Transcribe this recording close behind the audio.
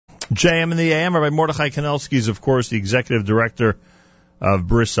JM in the AM. Rabbi Mordechai Kanelsky is, of course, the executive director of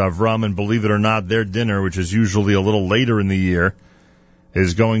Bris Avram, and believe it or not, their dinner, which is usually a little later in the year,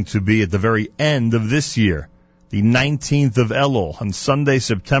 is going to be at the very end of this year, the 19th of Elul, on Sunday,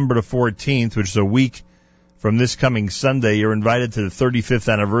 September the 14th, which is a week from this coming Sunday. You're invited to the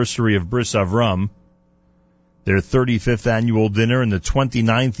 35th anniversary of Bris Avram, their 35th annual dinner in the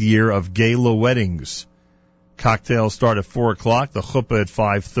 29th year of Gala weddings. Cocktails start at 4 o'clock, the chuppah at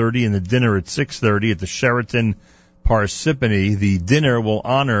 5:30, and the dinner at 6:30 at the Sheraton Parsippany. The dinner will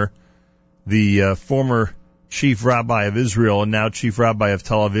honor the former Chief Rabbi of Israel and now Chief Rabbi of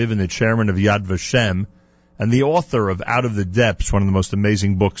Tel Aviv and the chairman of Yad Vashem, and the author of Out of the Depths, one of the most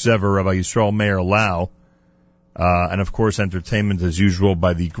amazing books ever, Rabbi Yisrael Meir Lau. And, of course, entertainment, as usual,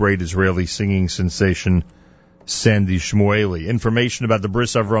 by the great Israeli singing sensation, Sandy Shmueli. Information about the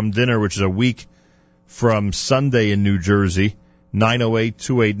Bris Avram dinner, which is a week from Sunday in New Jersey,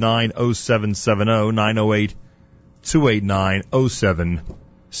 908-289-0770,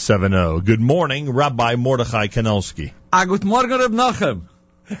 908-289-0770. Good morning, Rabbi Mordechai Kanelsky. Good morning, Reb Nachem.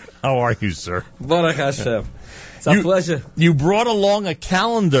 How are you, sir? Baruch Hashem. It's a pleasure. You brought along a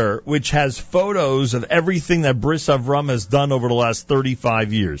calendar which has photos of everything that Bris Avram has done over the last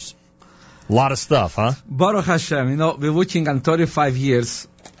 35 years. A lot of stuff, huh? Baruch Hashem. We're looking at 35 years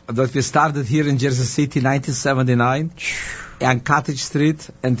that we started here in Jersey City, 1979, on Cottage Street,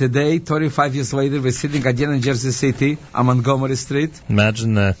 and today, 35 years later, we're sitting again in Jersey City on Montgomery Street.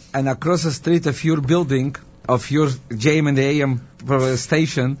 Imagine that. And across the street of your building, of your JM and the AM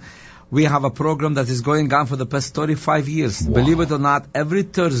station, we have a program that is going on for the past 35 years. Wow. Believe it or not, every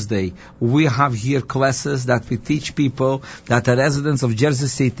Thursday we have here classes that we teach people that are residents of Jersey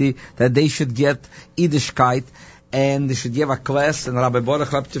City that they should get Yiddishkeit, and they should give a class, and Rabbi Baruch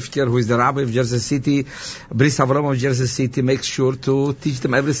Leptifker, who is the rabbi of Jersey City, Bris Avram of Jersey City, makes sure to teach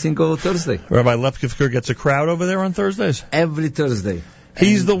them every single Thursday. Rabbi Leptifker gets a crowd over there on Thursdays? Every Thursday.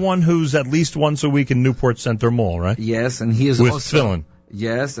 He's the one who's at least once a week in Newport Center Mall, right? Yes, and he is with also... Tefillin.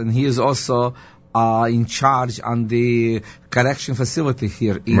 Yes, and he is also in charge on the correction facility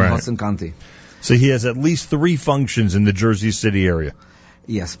here in Hudson County. So he has at least 3 functions in the Jersey City area.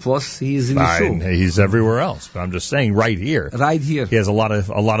 Yes, plus he is in the shul. He's everywhere else. But I'm just saying, right here. Right here. He has a lot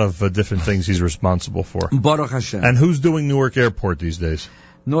of different things he's responsible for. Baruch Hashem. And who's doing Newark Airport these days?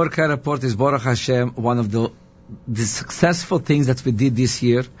 Newark Airport is, Baruch Hashem, one of the successful things that we did this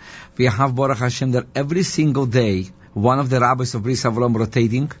year. We have, Baruch Hashem, that every single day, one of the rabbis of Bris Avram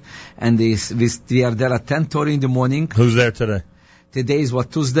rotating, and we are there at 10:30 in the morning. Who's there today? Today is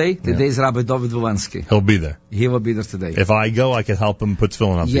Tuesday? Today is Rabbi David Volensky. He'll be there. He will be there today. If I go, I can help him put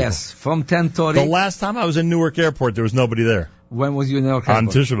tefillin on people. Yes, from 10:30. The last time I was in Newark Airport, there was nobody there. When was you in Newark Airport?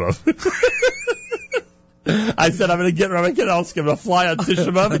 On Tisha B'Av. I said, I'm going to get Rabbi Kanelsky. I'm going to fly on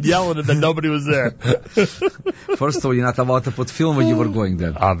Tisha B'Av and yell at him that nobody was there. First of all, you're not allowed to put film when you were going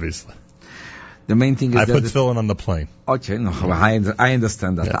there. Obviously. The main thing is I put film on the plane. Okay, no, I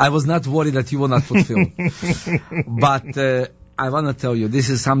understand that. Yeah. I was not worried that you will not put film. But I want to tell you, this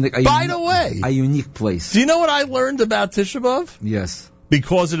is something... By the way... A unique place. Do you know what I learned about Tisha B'Av? Yes.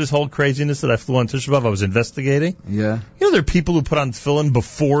 Because of this whole craziness that I flew on Tisha B'Av, I was investigating. Yeah. There are people who put on tefillin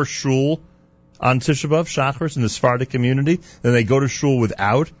before shul on Tisha B'Av, Shachris, in the Sephardic community. Then they go to shul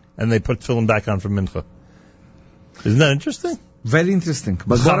without, and they put tefillin back on for mincha. Isn't that interesting? Very interesting.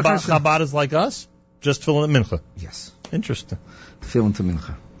 But Chabad is like us? Just tefillin at mincha? Yes. Interesting. Tefillin to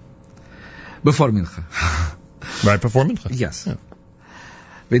mincha. Before mincha. Right before mincha? Yes. Yeah.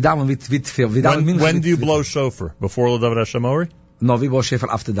 When do you blow shofar? Before L'David Hashem Ori? No, we blow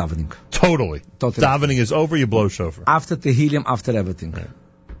shofar after davening. Totally. Davening is over, you blow shofar. After Tehillim, after everything. Right.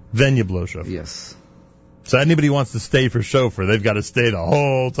 Then you blow shofar. Yes. So anybody who wants to stay for shofar, they've got to stay the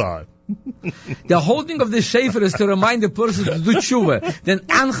whole time. The holding of the shofar is to remind the person to do tshuva. Then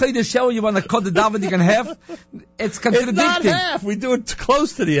Anchai the show you want to cut the davening in half. It's contradicting. It's not half. We do it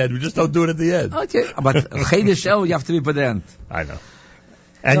close to the end. We just don't do it at the end. Okay, but Chai the show you have to be by the end. I know.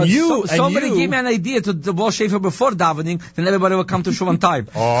 And somebody give me an idea to blow shofar before davening, then everybody will come to shul on time.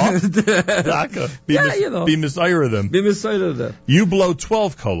 Oh, be misayir of them. Be misayir of them. You blow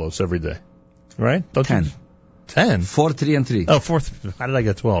 12 kolos every day, right? 10. 10? 4, 3, and 3. Oh, 4. How did I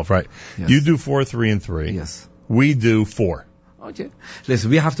get 12? Right. Yes. You do 4, 3, and 3. Yes. We do 4. Okay. Listen,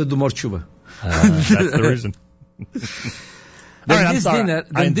 we have to do more tshuva. That's the reason.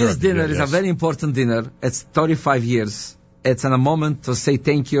 This dinner is a very important dinner. It's 35 years. It's a moment to say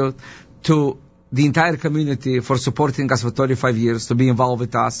thank you to the entire community for supporting us for 35 years, to be involved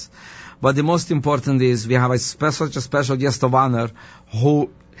with us. But the most important is we have such a special guest of honor who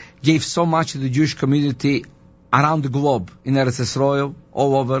gave so much to the Jewish community around the globe, in Eretz Yisrael,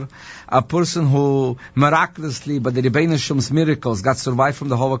 all over. A person who miraculously, by the Rebbeinu Shem's miracles, got survived from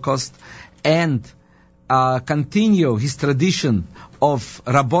the Holocaust, and continue his tradition of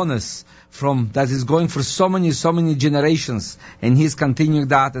Rabbonis that is going for so many generations, and he's continuing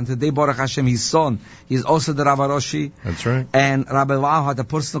that. And today, Baruch Hashem, his son, is also the Rabbi Roshi. That's right. And Rabbi Lau had a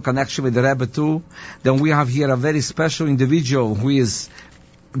personal connection with the Rebbe too. Then we have here a very special individual who is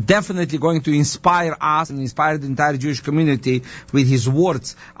definitely going to inspire us and inspire the entire Jewish community with his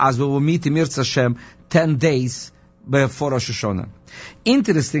words, as we will meet in Mirz Hashem 10 days before Rosh Hashanah.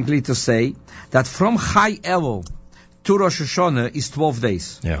 Interestingly to say that from Chai Elul to Rosh Hashanah is 12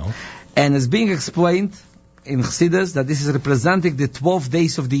 days. Yeah. And it's being explained in Chassidus that this is representing the 12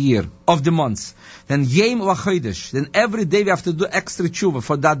 days of the year, of the months. Then Yom LaChodesh, then every day we have to do extra tshuva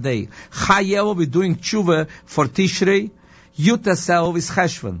for that day. Chai Elul, we're doing tshuva for Tishrei. Yud Tesel is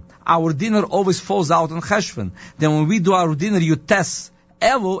Cheshvan. Our dinner always falls out on Cheshvan. Then when we do our dinner, Yud Tes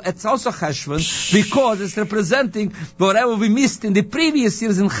Elul, it's also Cheshvan, because it's representing whatever we missed in the previous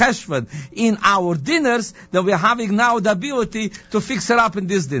years in Cheshvan in our dinners, that we're having now the ability to fix it up in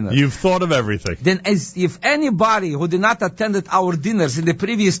this dinner. You've thought of everything. Then if anybody who did not attend our dinners in the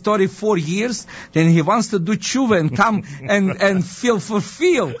previous 34 years, then he wants to do tshuva and come and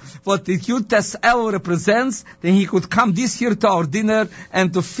fulfill what the Yud Tes Elul represents, then he could come this year to our dinner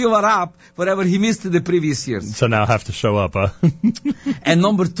and to fill it up whatever he missed in the previous years. So now I have to show up, huh? And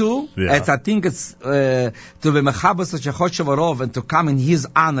number two, yeah. I think it's to be mechabas Shechosh and to come in his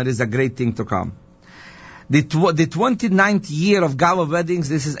honor is a great thing to come. The 29th year of Gala Weddings,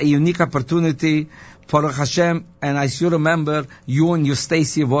 this is a unique opportunity for Hashem, and I still remember you and your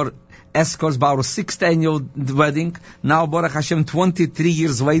Stacy were escorts by our 6th annual wedding. Now, Baruch Hashem, 23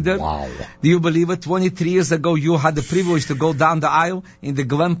 years later. Wow. Do you believe it? 23 years ago, you had the privilege to go down the aisle in the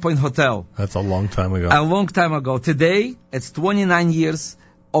Glen Point Hotel. That's a long time ago. A long time ago. Today, it's 29 years.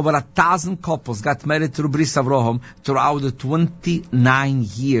 Over 1,000 couples got married through Bris Avraham throughout the 29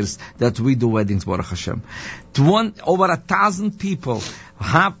 years that we do weddings, Baruch Hashem. Over 1,000 people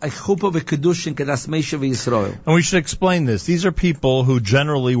have a chuppah v'kedushin kedas Meisha v'Yisrael. And we should explain this. These are people who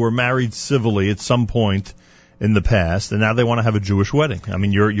generally were married civilly at some point in the past, and now they want to have a Jewish wedding. I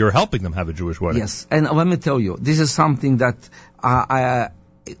mean, you're helping them have a Jewish wedding. Yes, and let me tell you, this is something that I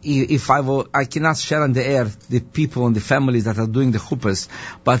cannot share on the air the people and the families that are doing the chuppahs,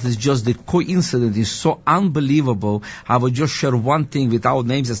 but it's just the coincidence is so unbelievable. I will just share one thing without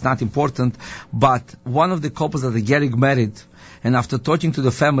names, it's not important, but one of the couples that are getting married, and after talking to the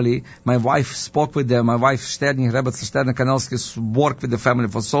family, my wife spoke with them. My wife, Rebbe Sterne Kanelski, worked with the family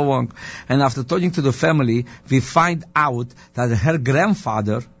for so long. And after talking to the family, we find out that her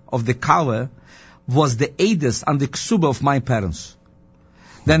grandfather of the Kawa was the eidus and the ksuba of my parents.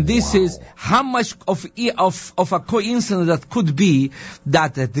 Then this is how much of a coincidence that could be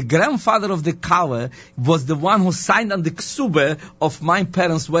that the grandfather of the Kawa was the one who signed on the ksuba of my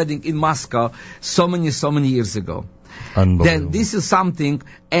parents' wedding in Moscow so many years ago. Then this is something,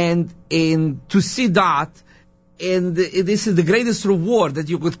 and to see that, and this is the greatest reward that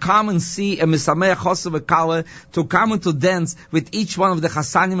you could come and see a Misameach Chosav Kala, to come and to dance with each one of the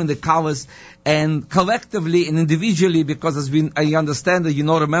Chassanim and the Kalas, and collectively and individually, because I understand that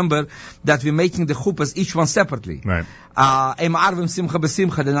remember that we're making the chuppahs each one separately. Right. Then under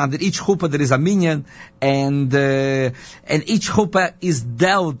each chuppah there is a minyan, and each chuppah is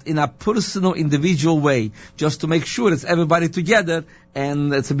dealt in a personal, individual way, just to make sure it's everybody together,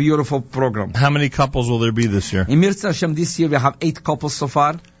 and it's a beautiful program. How many couples will there be this year? In Mirz Hashem this year we have 8 couples so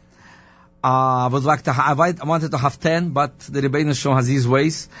far. I wanted to have 10, but the Rebbeinu Shalom has his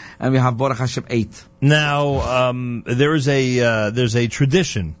ways, and we have Baruch Hashem 8. Now, there's a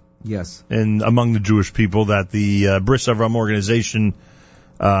tradition. Yes. Among the Jewish people that the Bris Avram organization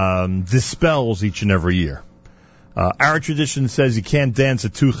dispels each and every year. Our tradition says you can't dance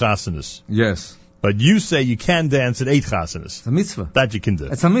at 2 chasanas. Yes. But you say you can dance at 8 chasanas. It's a mitzvah. That you can do.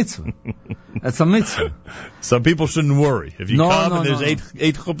 It's a mitzvah. It's a mitzvah. Some people shouldn't worry. If you come and there's 8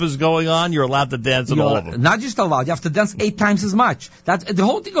 chuppahs going on, you're allowed to dance at all of them. Not just allowed, you have to dance 8 times as much. The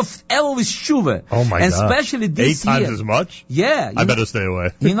whole thing of Elul is tshuva. Oh my and God. And especially this 8 year. times as much? Yeah. I better stay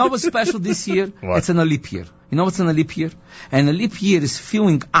away. You know what's special this year? What? It's an leap year. You know what's in a leap year? And a leap year is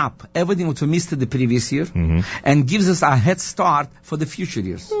filling up everything that we missed the previous year, and gives us a head start for the future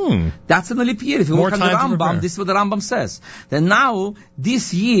years. That's in a leap year. If you look at the Rambam, this is what the Rambam says. Then now,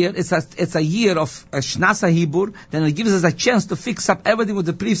 this year, it's a year of Shnasa Hibur, then it gives us a chance to fix up everything with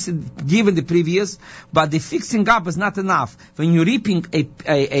the given the previous, but the fixing up is not enough. When you're reaping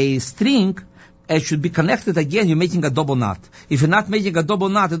a string, it should be connected again, you're making a double knot. If you're not making a double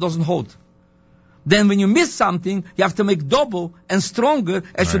knot, it doesn't hold. Then when you miss something, you have to make double and stronger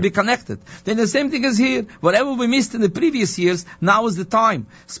and should be connected. Then the same thing is here. Whatever we missed in the previous years, now is the time.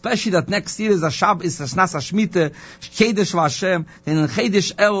 Especially that next year is a Shab, is a Shnas HaShmita, Chedesh Vashem. Then in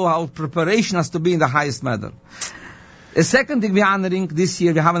Chedesh Elul, our preparation has to be in the highest manner. The second thing we're honoring this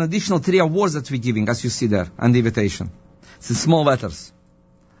year, we have an additional 3 awards that we're giving, as you see there, on the invitation. It's in small letters.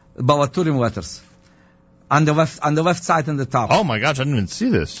 Balaturim letters. On the left side and the top. Oh my gosh, I didn't even see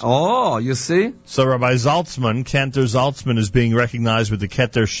this. Oh, you see? So Rabbi Zaltzman, Cantor Zaltzman, is being recognized with the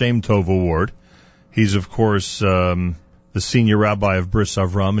Keter Shem Tov Award. He's, of course, the senior rabbi of Bris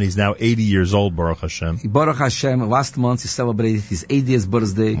Avram, and he's now 80 years old, Baruch Hashem. Baruch Hashem, last month he celebrated his 80th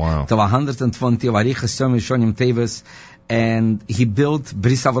birthday. Wow. To 120 of Arichas Yom Yishonim Teves. And he built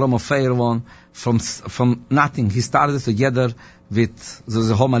Bris Avram of Feirlon from nothing. He started together with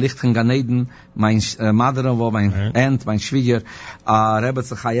the whole Malichten Gan Eden, my mother-in-law, my aunt, my Schwieger, Rebbe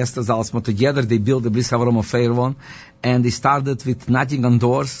Tzachai Esther Zaltzman. Together they built the Bris Avram of Feirlon. And they started with nothing on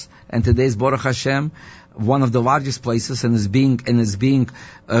doors. And today is Baruch Hashem, one of the largest places, and is being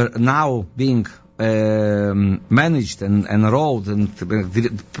now being managed and rolled and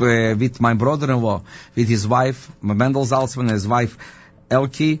with my brother-in-law, with his wife, Mendel Zaltzman, and his wife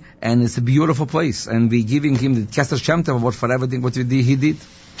Elke, and it's a beautiful place. And we're giving him the Keter Shem Tov Award for everything what he did.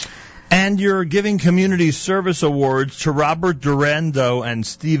 And you're giving community service awards to Robert Durando and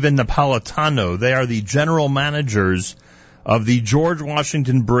Stephen Napolitano. They are the general managers of the George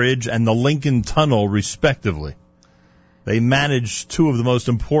Washington Bridge and the Lincoln Tunnel, respectively. They manage 2 of the most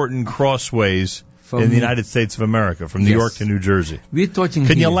important crossways in the United States of America, from New York to New Jersey. We're talking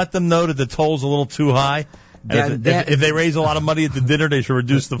Can you let them know that the toll's a little too high? If they raise a lot of money at the dinner, they should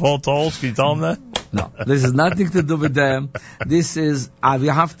reduce the whole tolls? Can you tell them that? No, this has nothing to do with them. This is,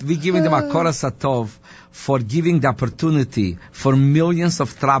 we're giving them a Koras Hatov for giving the opportunity for millions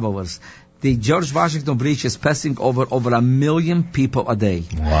of travelers. The George Washington Bridge is passing over 1 million people a day.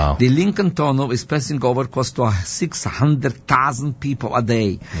 Wow. The Lincoln Tunnel is passing over close to 600,000 people a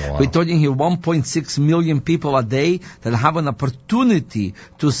day. Wow. We're talking here 1.6 million people a day that have an opportunity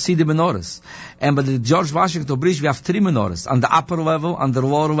to see the menorahs. And by the George Washington Bridge, we have 3 menorahs, on the upper level, on the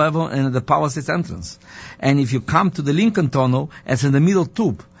lower level, and at the Palisades entrance. And if you come to the Lincoln Tunnel, it's in the middle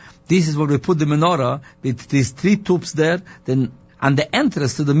tube. This is where we put the menorah, with these 3 tubes there, then on the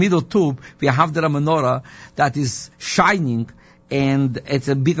entrance to the middle tube, we have the menorah that is shining, and it's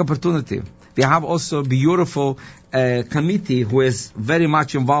a big opportunity. We have also a beautiful committee who is very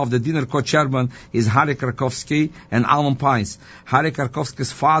much involved. The dinner co-chairman is Harry Karkovsky and Almon Pines. Harry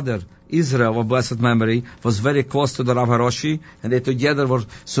Karkovsky's father, Israel of blessed memory, was very close to the Rav Haroshi, and they together were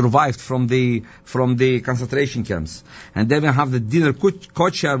survived from the concentration camps. And then we have the dinner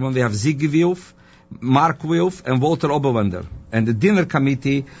co-chairman. We have Ziggy Wilf, Mark Wilf, and Walter Oberwender. And the dinner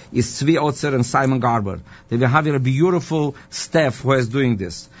committee is Zvi Otzer and Simon Garber. They will have a beautiful staff who is doing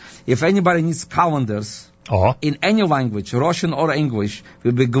this. If anybody needs calendars in any language, Russian or English,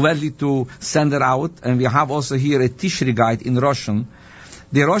 we'll be gladly to send it out. And we have also here a Tishri guide in Russian.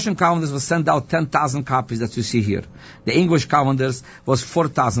 The Russian calendars will send out 10,000 copies that you see here. The English calendars was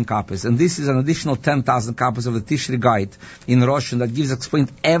 4,000 copies. And this is an additional 10,000 copies of the Tishri guide in Russian that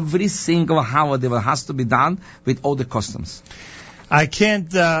explained every single holiday that has to be done with all the customs. I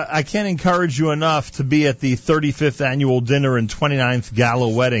can't encourage you enough to be at the 35th annual dinner and 29th gala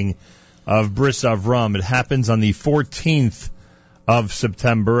wedding of Bris Avram. It happens on the 14th of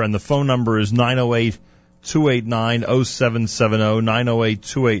September, and the phone number is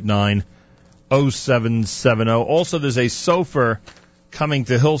 908-289-0770, 908-289-0770. Also, there's a sofer coming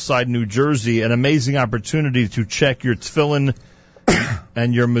to Hillside, New Jersey, an amazing opportunity to check your tefillin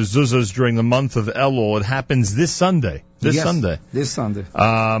and your mezuzahs during the month of Elul. It happens this Sunday. This Sunday,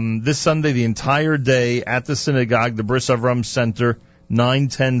 the entire day at the synagogue, the Bris Avram Center,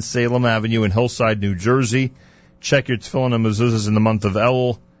 910 Salem Avenue in Hillside, New Jersey. Check your tefillin and mezuzahs in the month of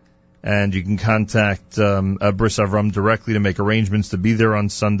Elul, and you can contact Bris Avram directly to make arrangements to be there on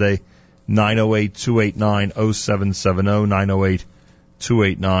Sunday, 908-289-0770,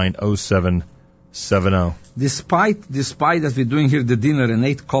 908-289-0770. Despite that we're doing here the dinner and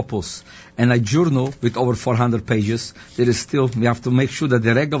 8 couples and a journal with over 400 pages, we have to make sure that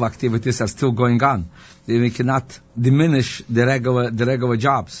the regular activities are still going on. We cannot diminish the regular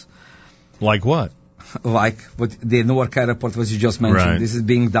jobs. Like what? Like what the Newark Airport, what you just mentioned. Right. This is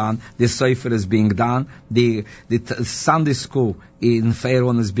being done. The Sefer is being done. The Sunday school in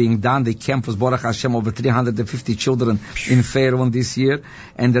Fairlawn is being done. The campus, Baruch Hashem, over 350 children in Fairlawn this year.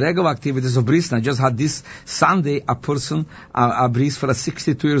 And the regular activities of Bris. I just had this Sunday a person, a Bris for a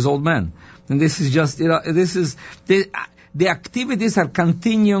 62 years old man. And this is just, the activities are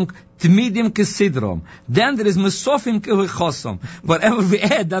continuing Tmidim Kesidrom. Then there is Mesofim Kevichosom. Whatever we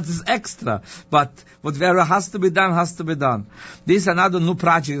add, that is extra. But whatever has to be done, has to be done. This is another new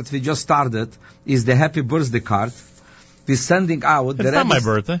project that we just started, is the Happy Birthday card. We're sending out... It's not my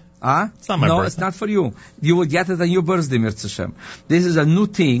birthday. It's not my birthday. No, it's not for you. You will get it on your birthday, Mirza Hashem. This is a new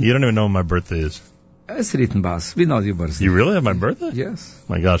thing. You don't even know when my birthday is. It's written, boss. We know your birthday. You really have my birthday? Yes.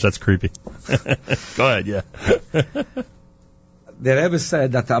 My gosh, that's creepy. Go ahead, yeah. The Rebbe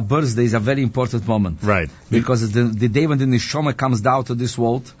said that our birthday is a very important moment. Right. Because it's the day when the Neshama comes down to this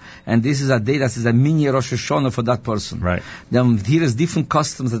world, and this is a day that is a mini Rosh Hashanah for that person. Right. Then here is different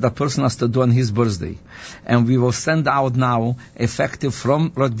customs that that person has to do on his birthday. And we will send out now, effective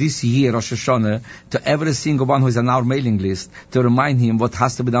from this year, Rosh Hashanah, to every single one who is on our mailing list, to remind him what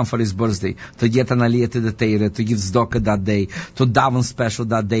has to be done for his birthday. To get an aliyah to the Torah, to give tzedakah that day, to daven special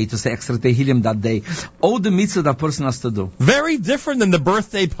that day, to say extra tehillim that day. All the mitzvahs that person has to do. Very different than the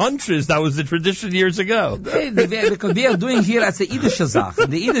birthday punches that was the tradition years ago. Because we are doing here as a Yiddish Zach.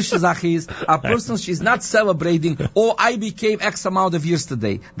 The Yiddish Zach is a person, she's not celebrating, oh, I became X amount of years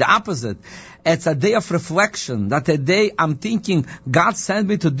today. The opposite. It's a day of reflection. That a day I'm thinking, God sent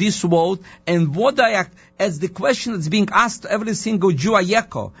me to this world, and as the question that's being asked to every single Jew,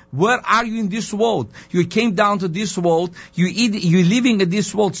 Ayeko, where are you in this world? You came down to this world, you're living in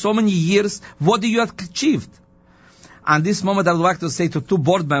this world so many years, what do you have achieved? And this moment I would like to say to two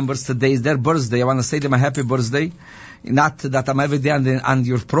board members, today is their birthday. I want to say them a happy birthday. Not that I'm every day on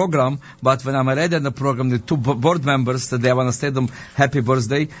your program, but when I'm already on the program, the two board members today, I want to say them happy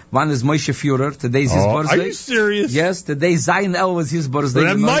birthday. One is Moshe Führer. Today is his birthday. Are you serious? Yes, today Zayin El was his birthday.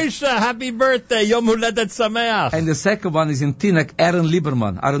 Moshe, happy birthday. Yom Huledet Sameach. And the second one is in Tinek, Aaron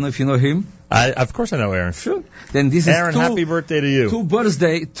Lieberman. I don't know if you know him. Of course I know Aaron. Sure. Then this Aaron, is happy birthday to you. Two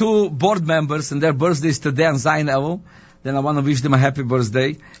board members, and their birthdays today on Zayin El. Then I want to wish them a happy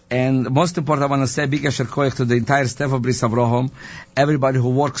birthday. And most important, I want to say big asher koich to the entire staff of Bris Avraham, everybody who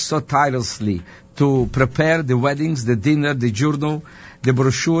works so tirelessly to prepare the weddings, the dinner, the journal, the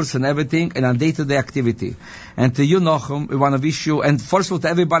brochures and everything, and a day-to-day activity. And to you, Nochem, we want to wish you, and first of all to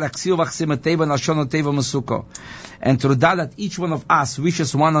everybody, and through that each one of us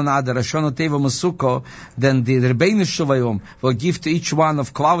wishes one another Hashanah Teva Masuko, then the Rebbeinu Shavayom will give to each one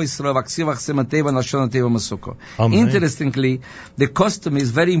of Klal Yisrael Aksiv Achsima Teva and Hashanah Teva Masuko. Interestingly, the custom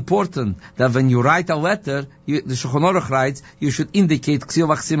is very important that when you write a letter, the Shulchan Aruch writes, you should indicate Ksiv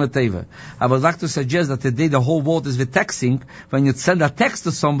Achsima Teva. I would like to suggest that today the whole world is with texting. When you send a text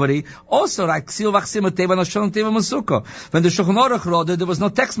to somebody, also write Ksiv Achsima Teva and Hashanah Teva Masuko. When the Shulchan Aruch wrote it, there was no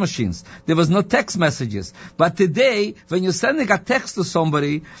text machines. There was no text messages. But today, when you're sending a text to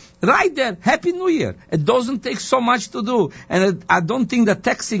somebody, right there, Happy New Year. It doesn't take so much to do. And I don't think that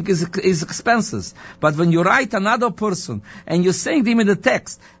texting is expenses. But when you write another person, and you're saying to him in the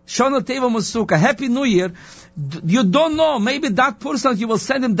text, Shana Teva Masuka, Happy New Year, you don't know, maybe that person, you will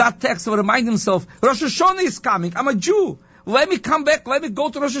send him that text to remind himself, Rosh Hashanah is coming, I'm a Jew. Let me come back, let me go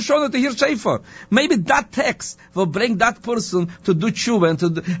to Rosh Hashanah to hear Shofar. Maybe that text will bring that person to do tshuva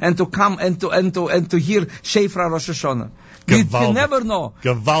and to come and to hear Shofar Rosh Hashanah. You never know.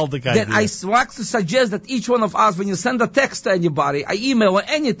 Gewaldig idea. Then I want to suggest that each one of us, when you send a text to anybody, an email or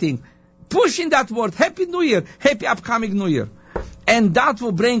anything, push in that word, Happy New Year, Happy upcoming New Year. And that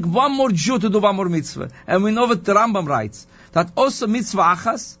will bring one more Jew to do one more mitzvah. And we know what the Rambam writes, that also mitzvah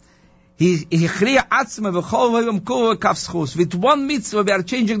achas, with one mitzvah, we are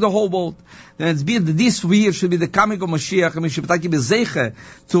changing the whole world. And this year should be the coming of Mashiach, and we should be zeiche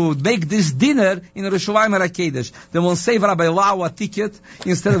to make this dinner in Yerushalayim HaKodesh. Then we'll save Rabbi Lau a ticket.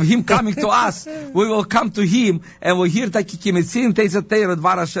 Instead of him coming to us, we will come to him, and we'll hear Takikimitzin, Teizat Teir,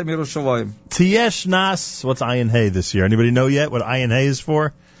 Dvar Hashem Yerushalayim. Tiesh Nas, what's Ayin Hay this year? Anybody know yet what Ayin Hay is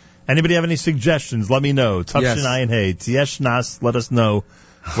for? Anybody have any suggestions? Let me know. Tufshin Ayin Hay. Tiesh Nas, let us know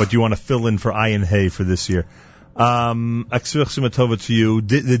what you want to fill in for Ayin Hay for this year. Aksvich Simatova to you.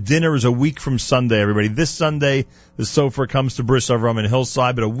 The dinner is a week from Sunday, everybody. This Sunday, the Sofer comes to Bris Avram in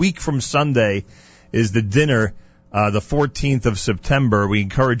Hillside, but a week from Sunday is the dinner, the 14th of September. We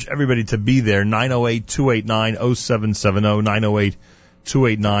encourage everybody to be there. 908-289-0770,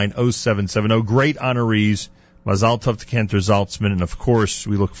 908-289-0770. Great honorees. Mazal Tov to Cantor Zaltzman, and of course,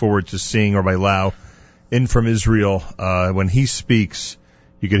 we look forward to seeing Rabbi Lau in from Israel. When he speaks,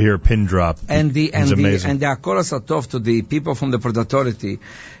 you could hear a pin drop. And the Akoras Atov to the people from the Port Authority.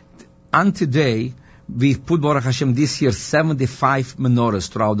 And today, we put Baruch Hashem this year 75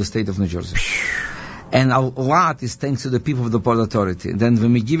 menorahs throughout the state of New Jersey. And a lot is thanks to the people of the Port Authority. Then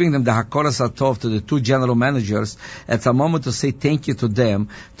when we're giving them the Hakoras Atov to the 2 general managers, it's a moment to say thank you to them,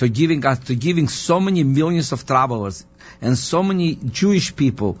 to giving so many millions of travelers and so many Jewish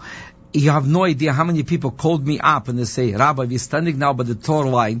people. You have no idea how many people called me up and they say, Rabbi, we're standing now by the Torah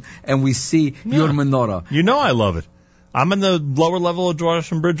line and we see your menorah. You know I love it. I'm in the lower level of Dor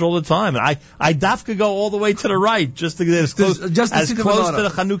Hashem Bridge all the time. And I dafka go all the way to the right just to get as close to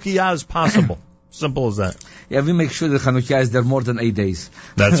the Chanukiah as possible. Simple as that. Yeah, we make sure that Chanukiah is there more than 8 days.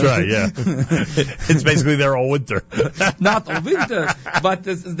 That's right, yeah. It's basically there all winter. Not all winter, but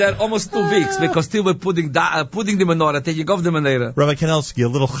they're almost 2 weeks because still we're putting the menorah, taking off the menorah. Rabbi Kanelsky, a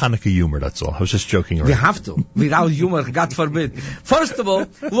little Hanukkah humor, that's all. I was just joking around. We have to. Without humor, God forbid. First of all,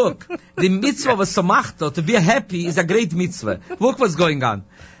 look, the mitzvah of a samachta, to be happy, is a great mitzvah. Look what's going on.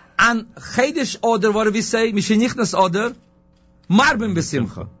 And Chedesh order, what do we say? Mishenichnas order, marbim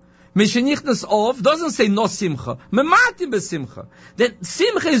besimcha. Mishenichnas of doesn't say no simcha. Mematim besimcha. Then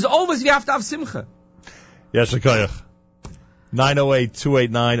simcha is always, we have to have simcha. Yes, Shakayach.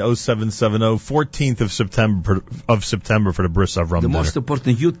 908-289-0770, 14th of September for the Bris Avram The dinner. most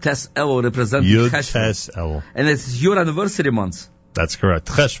important Yud Tes Elul representing Yud Cheshvan. Tes Elul. And it's your anniversary month. That's correct.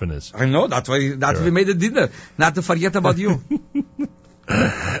 Cheshvan is. I know, that's why we made a dinner. Not to forget about you.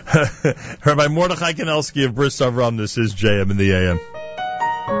 Rabbi Mordechai Kanelsky of Bris Avram, this is JM in the AM.